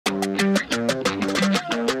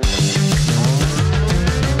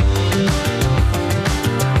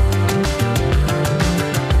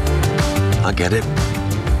get it.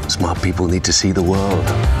 Smart people need to see the world.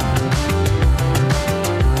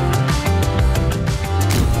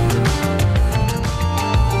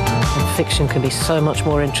 Fiction can be so much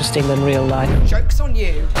more interesting than real life. Joke's on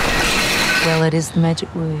you. Well, it is the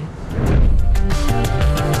magic word.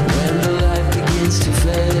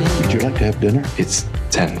 Would you like to have dinner? It's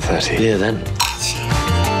 10:30. Yeah, then.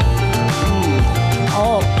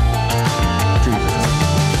 Oh.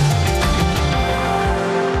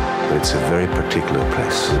 But it's a very particular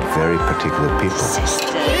place, with very particular people.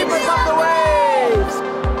 Keep us up the waves!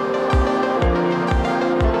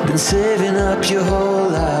 Been saving up your whole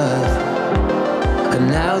life, and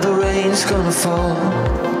now the rain's gonna fall.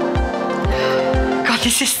 God,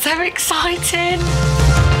 this is so exciting.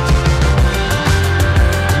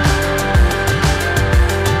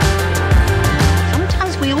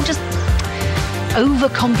 Sometimes we all just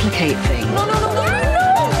overcomplicate things. No.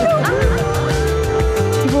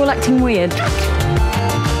 You're all acting weird.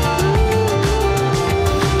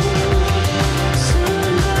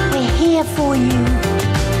 We're here for you.